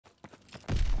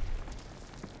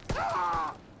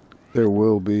There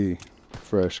will be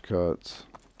fresh cuts.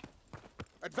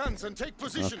 Advance and take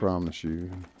position. I promise you.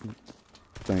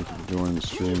 Thank you for joining the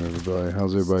stream, everybody.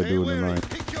 How's everybody doing tonight?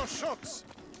 Pick your shots.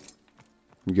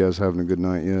 You guys having a good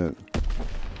night yet?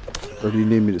 Or do you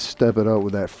need me to step it up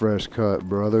with that fresh cut,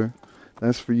 brother?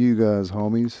 That's for you guys,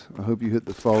 homies. I hope you hit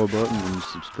the follow button and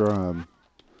subscribe.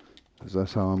 Because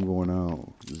that's how I'm going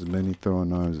out. As many throwing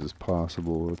knives as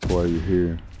possible. That's why you're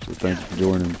here. So thank you for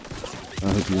joining.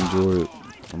 I hope you enjoy it.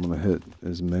 I'm going to hit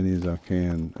as many as I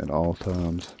can at all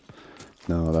times.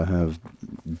 Now I have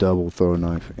double throw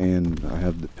knife and I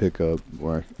have the pickup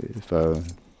where if I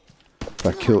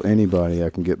kill anybody, I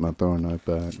can get my throwing knife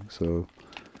back. So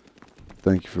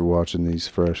thank you for watching these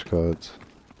fresh cuts.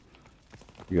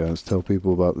 You guys tell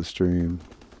people about the stream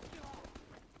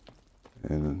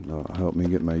and help me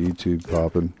get my YouTube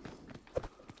popping.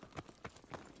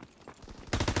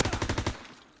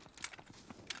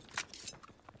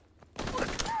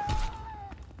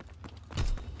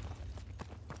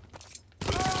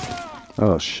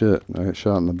 Oh shit, I got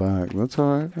shot in the back. That's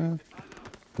alright, man.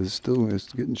 It's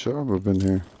getting sharp up in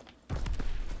here.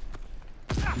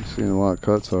 I'm seeing a lot of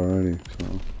cuts already, so.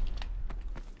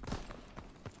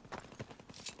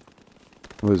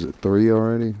 What is it, 3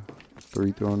 already?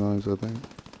 3 throwing knives, I think.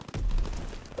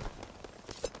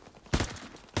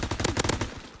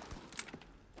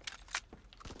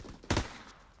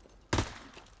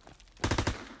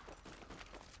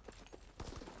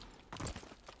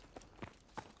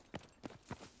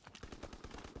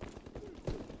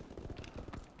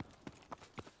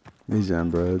 These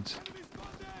inbreds.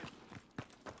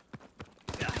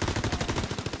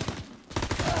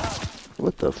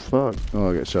 What the fuck?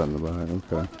 Oh, I got shot in the back.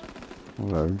 Okay.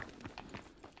 Whatever.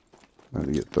 I had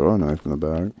to get throwing knife in the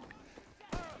back.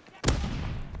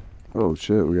 Oh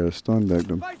shit, we got a stun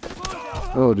victim.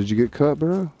 Oh, did you get cut,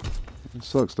 bro? It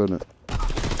sucks, doesn't it?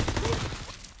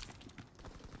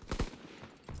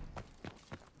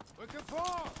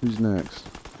 Who's next?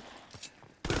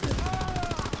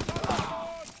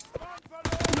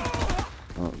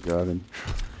 Oh, got him.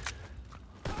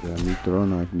 Yeah, new throw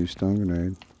knife, new stun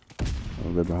grenade.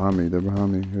 Oh, they're behind me. They're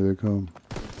behind me. Here they come.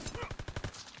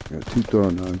 Got 2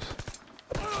 throwing knives.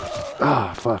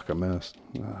 Ah, fuck! I missed.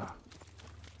 Ah,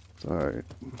 it's alright.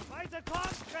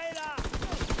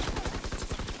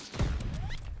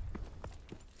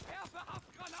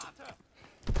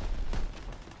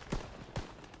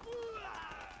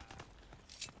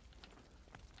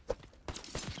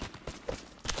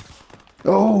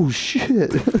 Oh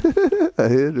shit! I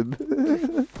hit him.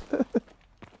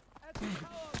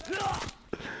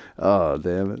 Oh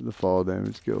damn it! The fall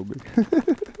damage killed me.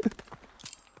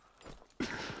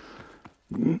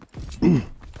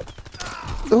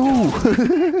 Oh!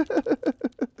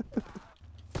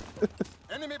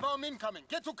 Enemy bomb incoming.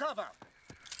 Get to cover.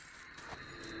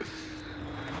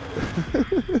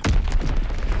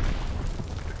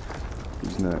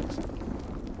 Who's next?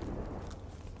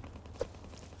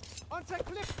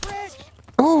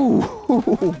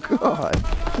 Oh, God.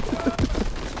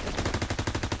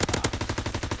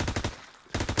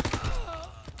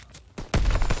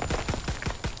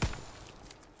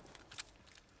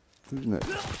 Who's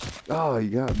next? Oh, you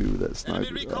got me with that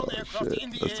sniper. Oh,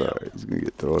 shit. That's alright. He's gonna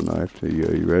get throw a knife to you.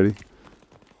 Are you ready?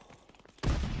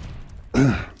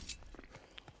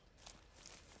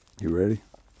 You ready?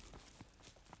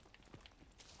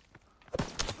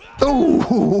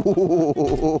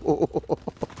 Oh!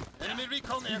 Enemy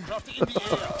recon aircraft in the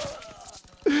air.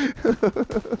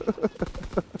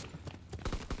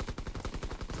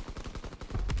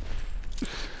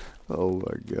 Oh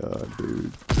my god,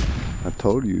 dude. I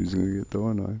told you he was gonna get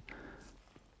thrown knife.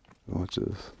 Watch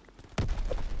this.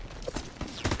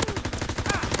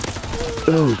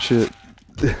 Oh shit.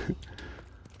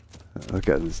 I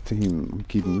got this team. I'm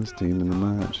keeping this team in the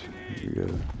match. Here we go.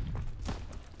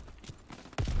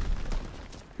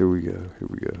 Here we go. Here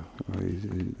we go.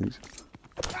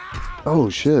 Oh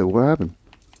shit, what happened?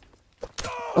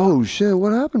 Oh shit,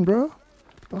 what happened, bro?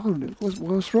 Oh,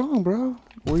 what's wrong, bro?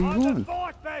 Where you going?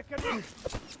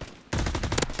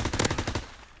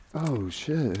 Oh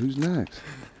shit, who's next?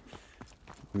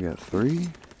 We got 3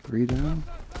 down.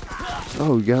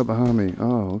 Oh, you got behind me.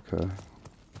 Oh, okay.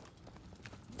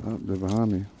 Oh, they're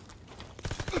behind me.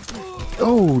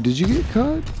 Oh, did you get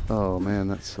cut? Oh man,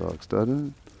 that sucks,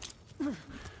 doesn't it?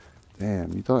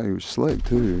 Damn, you thought you were slick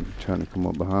too, trying to come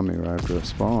up behind me right after I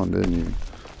spawned, didn't you?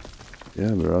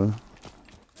 Yeah, brother.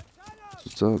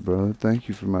 What's up, brother? Thank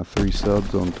you for my 3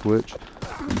 subs on Twitch.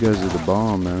 You guys are the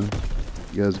bomb, man.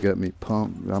 You guys got me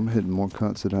pumped. I'm hitting more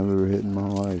cunts than I've ever hit in my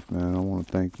life, man. I want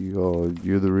to thank you all.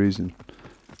 You're the reason.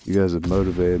 You guys have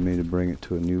motivated me to bring it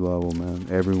to a new level, man.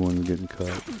 Everyone's getting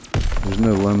cut. There's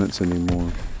no limits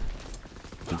anymore.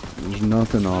 There's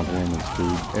nothing off limits,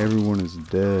 dude. Everyone is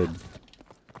dead.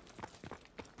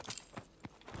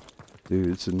 Dude,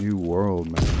 it's a new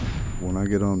world, man. When I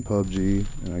get on PUBG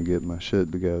and I get my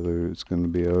shit together, it's gonna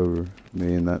be over.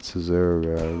 Me and that Cesaro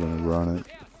guy are gonna run it.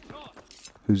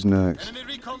 Who's next? Enemy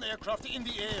recon aircraft in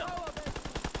the air.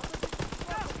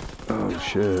 Oh,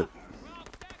 shit.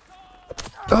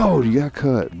 Oh, you got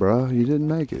cut, bro. You didn't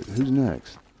make it. Who's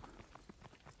next?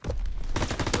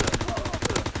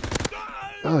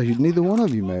 Oh, neither one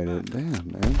of you made it.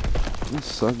 Damn, man. This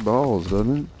sucks balls,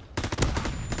 doesn't it?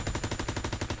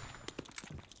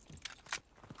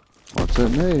 Watch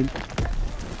that nade.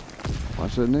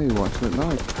 Watch that nade. Watch that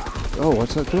knife. Oh,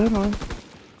 watch that throwing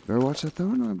knife. Better watch that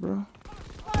throwing knife, bro.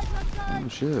 Oh,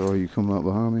 shit. Oh, you coming up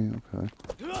behind me? Okay.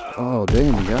 Oh,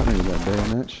 damn, you got me with that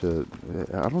bayonet shit.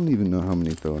 I don't even know how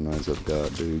many throwing knives I've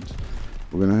got, dudes.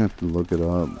 We're going to have to look it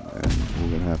up, and we're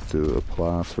going to have to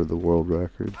apply for the world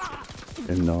record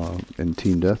in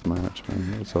Team Deathmatch,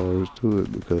 man. That's all there is to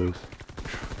it, because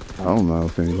I don't know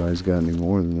if anybody's got any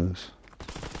more than this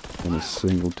in a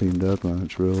single Team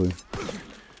Deathmatch, really.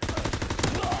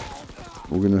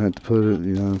 We're going to have to put it,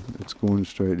 you know, it's going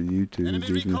straight to YouTube,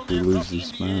 even if we lose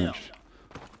this match.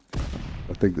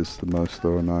 I think this is the most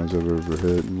throwing knives I've ever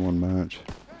hit in one match.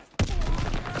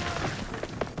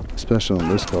 Especially on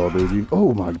this Call of Duty.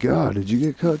 Oh my god, did you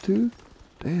get cut too?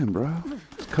 Damn, bro.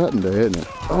 It's cutting day, isn't it?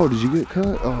 Oh, did you get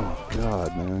cut? Oh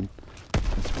god, man.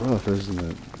 It's rough, isn't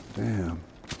it? Damn.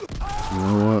 You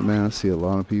know what, man? I see a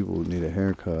lot of people who need a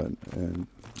haircut, and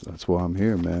that's why I'm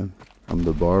here, man. I'm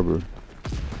the barber.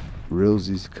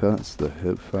 Realsies Cuts, the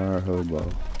hip fire hobo.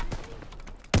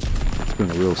 It's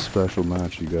been a real special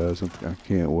match, you guys. I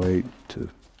can't wait to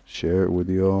share it with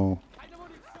y'all.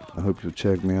 I hope you'll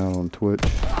check me out on Twitch.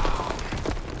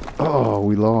 Oh,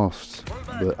 we lost,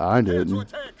 but I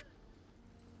didn't.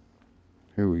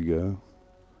 Here we go.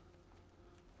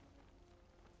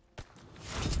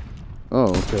 Oh,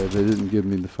 okay, they didn't give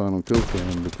me the final kill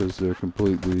cam because they're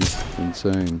completely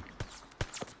insane.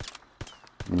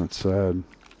 That's sad.